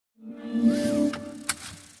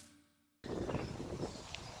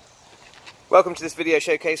Welcome to this video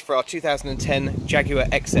showcase for our 2010 Jaguar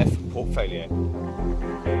XF portfolio.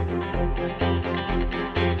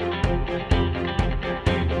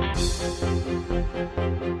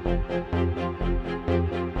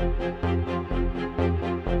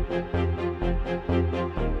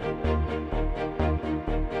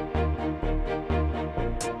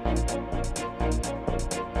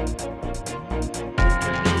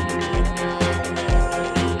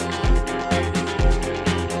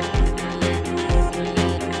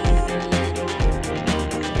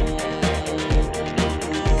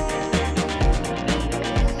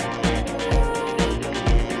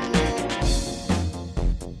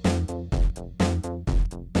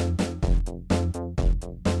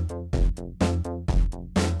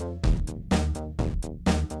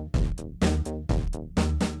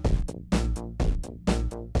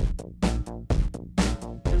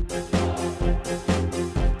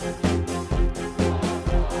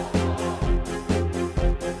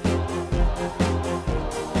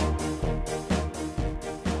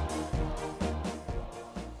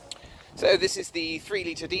 So this is the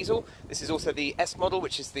 3-litre diesel. This is also the S model,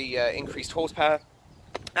 which is the increased horsepower.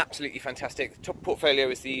 Absolutely fantastic. The top portfolio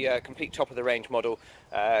is the complete top of the range model.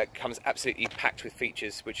 Comes absolutely packed with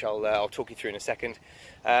features, which I'll talk you through in a second.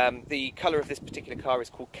 The colour of this particular car is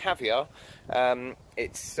called Caviar. I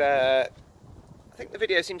think the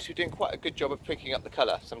video seems to be doing quite a good job of picking up the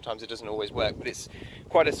colour. Sometimes it doesn't always work, but it's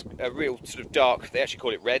quite a real sort of dark. They actually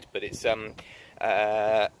call it red, but it's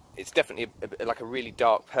definitely like a really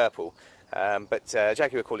dark purple. But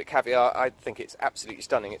Jaguar call it Caviar. I think it's absolutely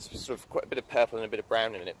stunning. It's sort of quite a bit of purple and a bit of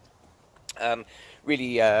brown in it.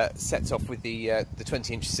 Really sets off with the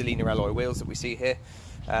 20-inch Selena alloy wheels that we see here.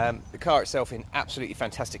 The car itself in absolutely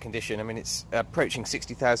fantastic condition. I mean, it's approaching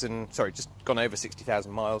 60,000, sorry, just gone over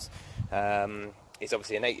 60,000 miles. It's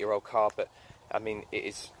obviously an 8-year-old car, but I mean, it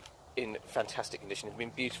is in fantastic condition. It's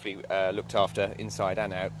been beautifully looked after inside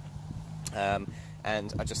and out.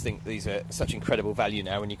 And I just think these are such incredible value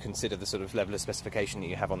now when you consider the sort of level of specification that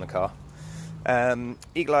you have on the car.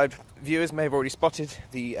 Eagle-eyed viewers may have already spotted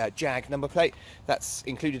the Jag number plate. That's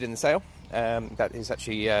included in the sale. That is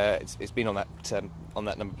actually it's been on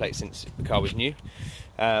that number plate since the car was new.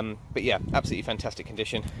 But yeah, absolutely fantastic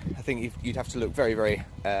condition. I think you'd have to look very, very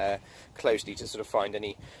closely to sort of find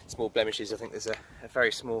any small blemishes. I think there's a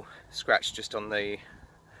very small scratch just on the,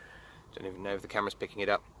 don't even know if the camera's picking it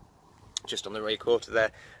up, just on the rear quarter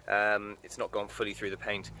there. It's not gone fully through the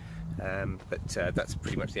paint, but that's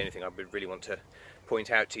pretty much the only thing I would really want to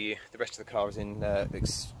point out to you. The rest of the car is in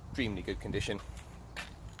extremely good condition.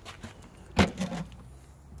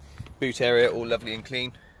 Boot area all lovely and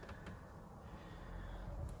clean.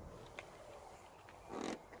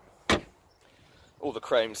 All the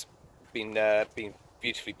chrome's been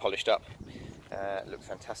beautifully polished up. Looks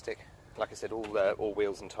fantastic. Like I said, all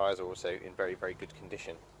wheels and tyres are also in very, very good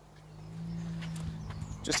condition.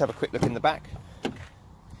 Just have a quick look in the back.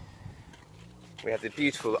 We have the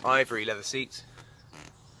beautiful ivory leather seats.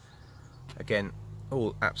 Again,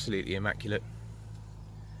 all absolutely immaculate.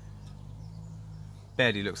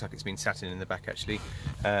 Barely looks like it's been satin in the back actually.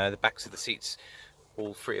 The backs of the seats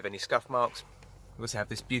all free of any scuff marks. We also have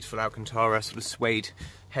this beautiful Alcantara sort of suede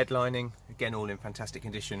headlining. Again, all in fantastic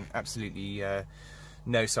condition. Absolutely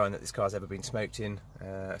no sign that this car's ever been smoked in.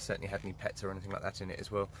 Certainly had any pets or anything like that in it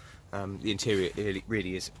as well. The interior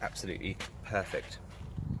really is absolutely perfect.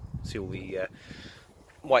 See all the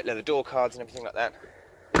white leather door cards and everything like that.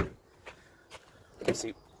 You can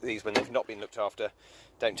see these, when they've not been looked after,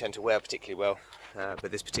 don't tend to wear particularly well,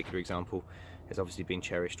 but this particular example has obviously been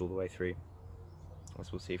cherished all the way through,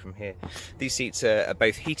 as we'll see from here. These seats are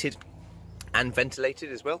both heated and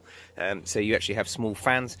ventilated as well, so you actually have small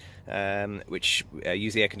fans which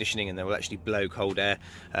use the air conditioning, and they will actually blow cold air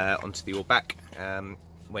onto your back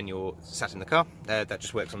when you're sat in the car. That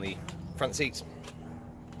just works on the front seats.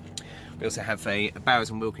 We also have a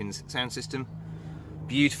Bowers & Wilkins sound system.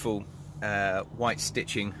 Beautiful white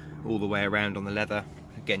stitching all the way around on the leather.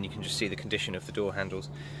 Again, you can just see the condition of the door handles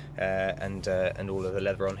and all of the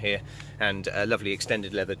leather on here, and a lovely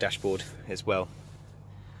extended leather dashboard as well.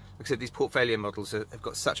 Like I said, these portfolio models have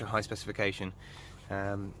got such a high specification.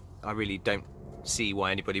 I really don't see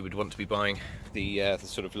why anybody would want to be buying the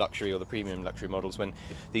sort of luxury or the premium luxury models when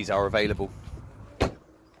these are available.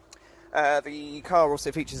 The car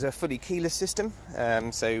also features a fully keyless system,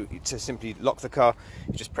 so to simply lock the car,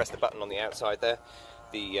 you just press the button on the outside there.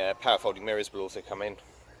 The power folding mirrors will also come in,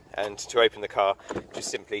 and to open the car,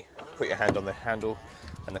 just simply put your hand on the handle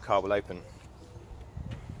and the car will open.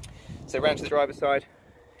 So round to the driver's side,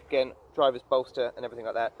 again, driver's bolster and everything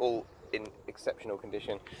like that, all in exceptional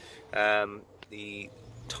condition. The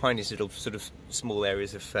tiny little sort of small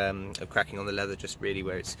areas of cracking on the leather, just really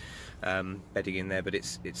where it's bedding in there, but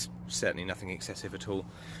it's certainly nothing excessive at all.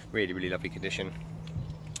 Really, really lovely condition.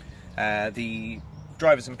 The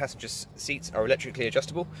drivers and passengers seats are electrically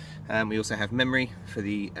adjustable, and we also have memory for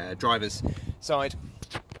the driver's side,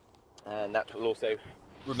 and that will also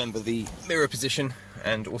remember the mirror position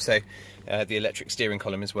and also the electric steering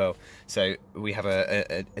column as well. So we have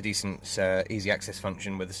a decent easy access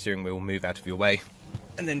function where the steering wheel will move out of your way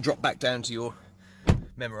and then drop back down to your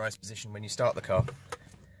memorized position when you start the car.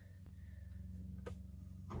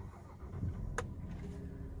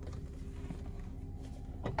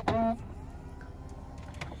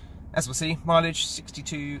 As we'll see, mileage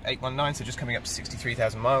 62,819, so just coming up to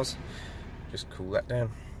 63,000 miles. Just cool that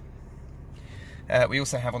down. We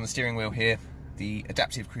also have on the steering wheel here the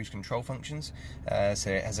adaptive cruise control functions. So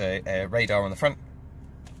it has a radar on the front,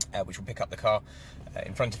 which will pick up the car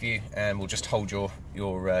in front of you and will just hold your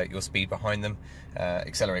speed behind them,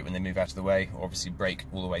 accelerate when they move out of the way, or obviously brake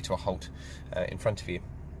all the way to a halt in front of you.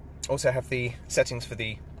 Also have the settings for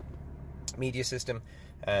the media system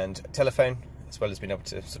and telephone, as well as being able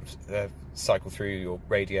to sort of cycle through your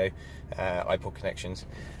radio, iPod connections,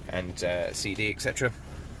 and CD, etc.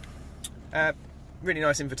 Really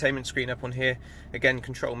nice infotainment screen up on here. Again,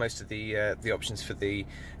 control most of the options for the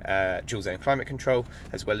dual zone climate control,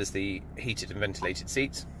 as well as the heated and ventilated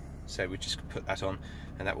seats. So we just put that on,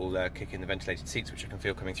 and that will kick in the ventilated seats, which I can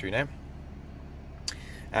feel coming through now.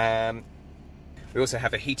 We also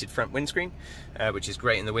have a heated front windscreen, which is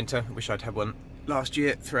great in the winter. I wish I'd had one last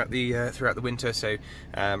year throughout the winter. So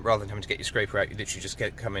rather than having to get your scraper out, you literally just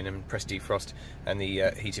come in and press defrost, and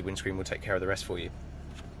the heated windscreen will take care of the rest for you.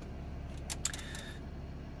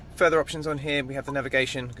 Further options on here, we have the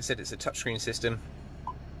navigation. Like I said, it's a touchscreen system.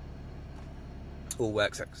 All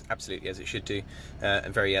works absolutely as it should do,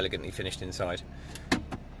 and very elegantly finished inside.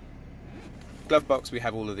 Glove box, we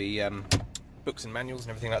have all of the books and manuals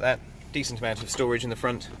and everything like that. Decent amount of storage in the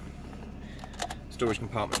front. Storage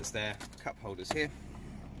compartments there, cup holders here.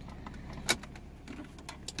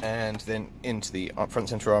 And then into the front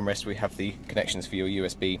centre armrest we have the connections for your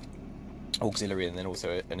USB auxiliary, and then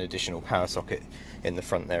also an additional power socket in the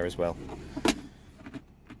front there as well.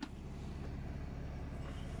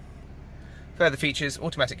 Further features: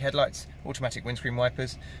 automatic headlights, automatic windscreen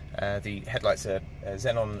wipers. The headlights are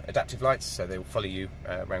xenon adaptive lights, so they will follow you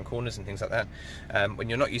around corners and things like that. When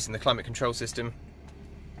you're not using the climate control system,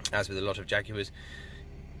 as with a lot of Jaguars,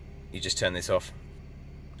 you just turn this off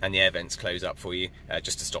and the air vents close up for you,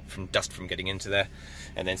 just to stop dust from getting into there.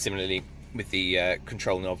 And then similarly with the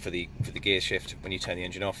control knob for the gear shift, when you turn the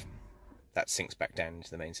engine off, that sinks back down into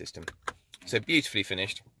the main system. So beautifully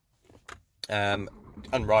finished,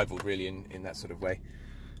 unrivaled really in that sort of way.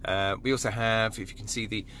 We also have, if you can see,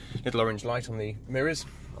 the little orange light on the mirrors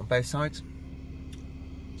on both sides.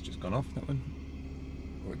 It's just gone off, that one.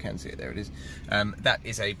 Or we can see it, there it is. That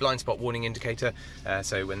is a blind spot warning indicator,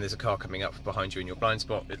 so when there's a car coming up behind you in your blind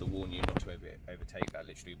spot, it'll warn you not to overtake. That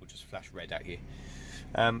literally will just flash red at you.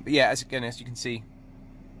 But yeah, as you can see,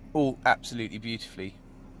 all absolutely beautifully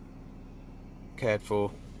cared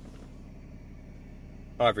for.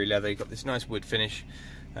 Ivory leather, you've got this nice wood finish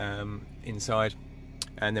inside,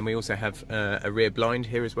 and then we also have a rear blind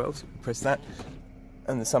here as well, so press that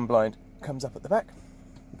and the sun blind comes up at the back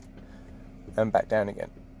and back down again.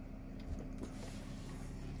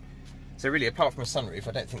 So really, apart from a sunroof,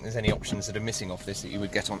 I don't think there's any options that are missing off this that you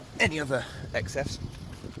would get on any other XFs.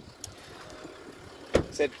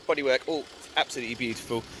 Said bodywork, all absolutely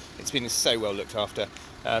beautiful. It's been so well looked after.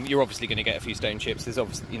 You're obviously going to get a few stone chips. There's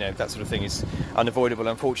obviously, you know, that sort of thing is unavoidable,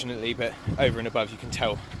 unfortunately. But over and above, you can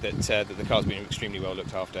tell that that the car's been extremely well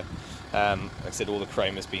looked after. Like I said, all the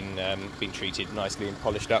chrome has been treated nicely and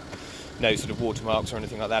polished up. No sort of watermarks or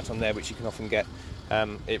anything like that on there, which you can often get.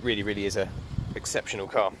 It really, really is a exceptional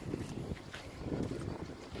car.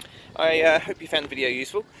 I hope you found the video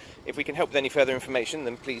useful. If we can help with any further information,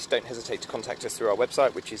 then please don't hesitate to contact us through our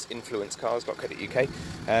website, which is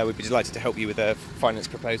influencecars.co.uk. We'd be delighted to help you with a finance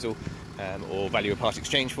proposal, or value a part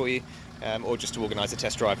exchange for you, or just to organise a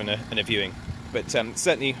test drive and a viewing. But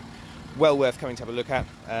certainly well worth coming to have a look at.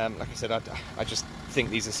 Like I said, I just think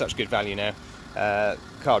these are such good value now.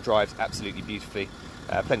 Car drives absolutely beautifully,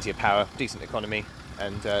 plenty of power, decent economy,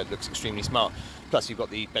 and looks extremely smart. Plus you've got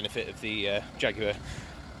the benefit of the Jaguar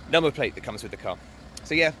number plate that comes with the car.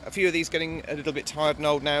 So yeah, a few of these getting a little bit tired and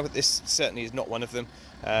old now, but this certainly is not one of them.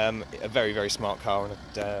 A very, very smart car,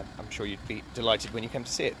 and I'm sure you'd be delighted when you come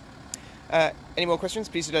to see it. Any more questions,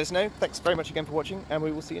 please do let us know. Thanks very much again for watching, and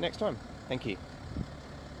we will see you next time. Thank you.